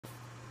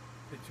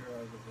picture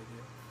out of the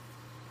video.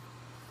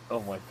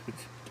 Oh my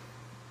goodness.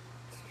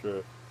 It's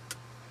true.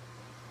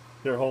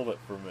 Here, hold it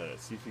for a minute.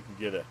 See if you can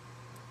get it.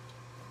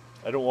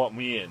 I don't want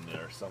me in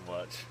there so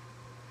much.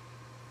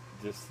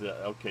 Just,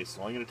 okay,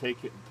 so I'm going to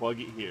take it and plug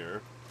it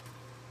here.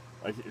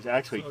 It's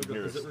actually, So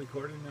is it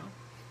recording now?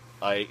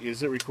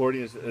 Is it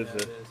recording? Yeah, it is,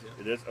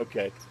 yeah. It is?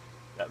 Okay.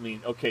 That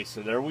means, okay,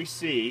 so there we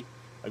see.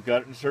 I've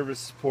got it in service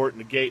support in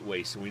the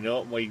gateway, so we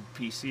know my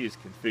PC is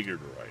configured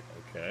right,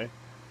 okay?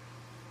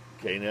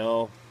 Okay,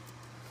 now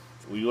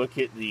we look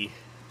at we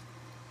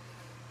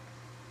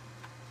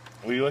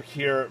look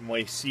here at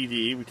my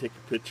CD, we take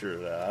a picture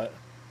of that,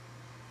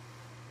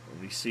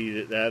 and we see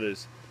that that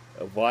is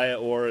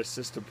Avaya Aura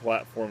System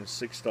Platform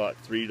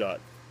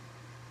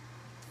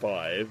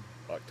 6.3.5,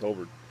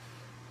 October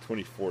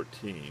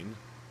 2014.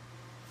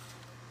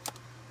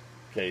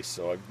 Okay,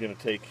 so I'm going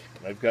to take,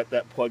 I've got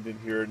that plugged in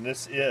here, and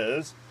this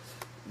is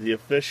the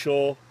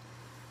official,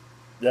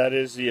 that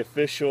is the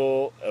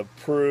official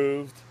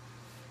approved,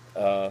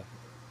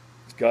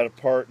 it's got a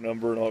part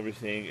number and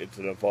everything, it's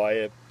an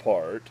Avaya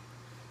part,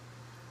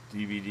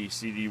 DVD,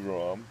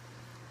 CD-ROM,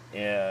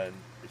 and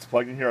it's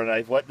plugged in here, and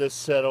I've let this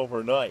set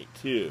overnight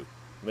too,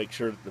 make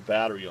sure that the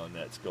battery on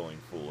that's going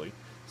fully.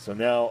 So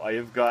now I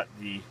have got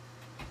I'm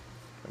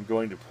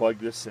going to plug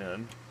this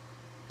in.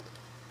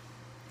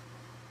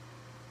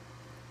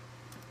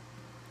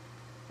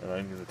 And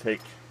I'm going to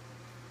take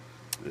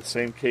the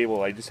same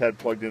cable I just had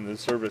plugged into the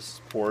service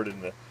port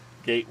in the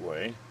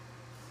gateway.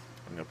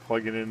 I'm going to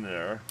plug it in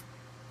there.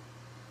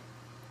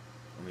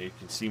 And you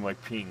can see my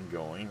ping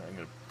going. I'm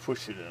going to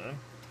push it in.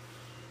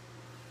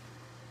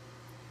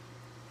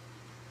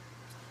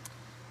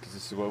 Because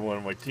this is what one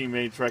of my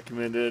teammates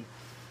recommended.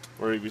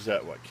 Where he was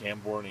at, what,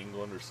 Camborne,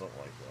 England or something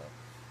like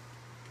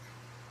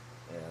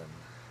that. And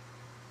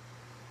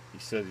he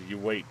said, you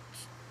wait.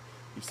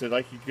 He said,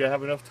 I could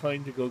have enough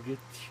time to go get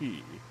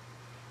tea.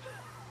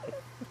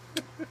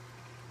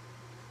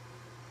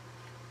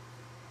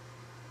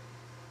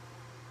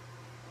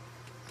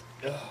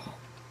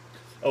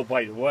 Oh,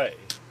 by the way,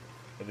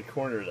 in the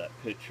corner of that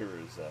picture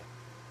is a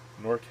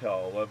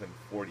Nortel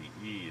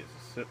 1140E is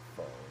a SIP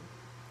phone.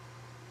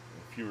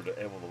 And if you were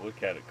able to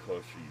look at it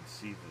closer, you'd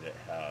see that it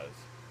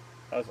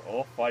has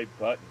all 5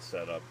 buttons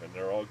set up, and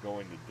they're all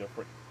going to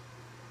different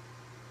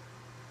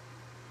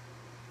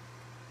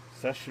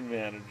session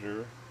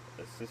manager,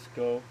 a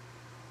Cisco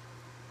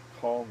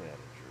call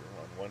manager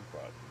on one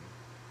button.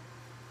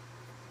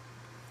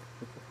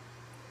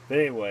 But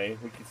anyway,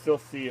 we can still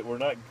see it. We're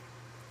not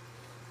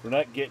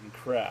getting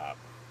crap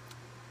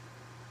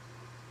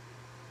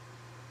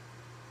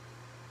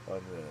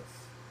on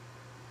this.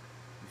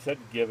 You said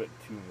to give it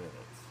 2 minutes.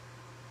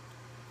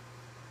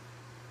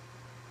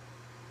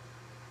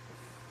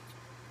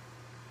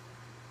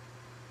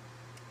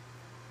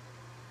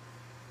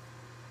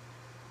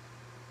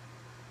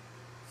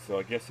 So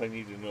I guess I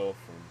need to know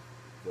from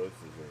those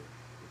that are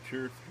the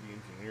Tier 3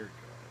 engineer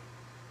guy,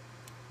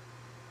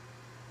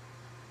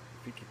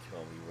 if he could tell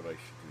me what I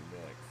should do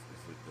next.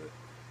 Is it the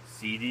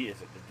CD?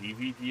 Is it the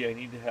DVD I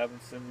need to have him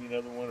send me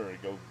another one, or I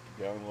go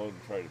download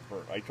and try to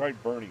burn? I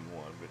tried burning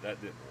one, but that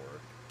didn't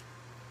work.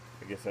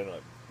 I guess I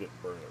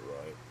didn't burn it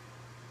right.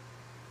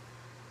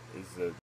 Is the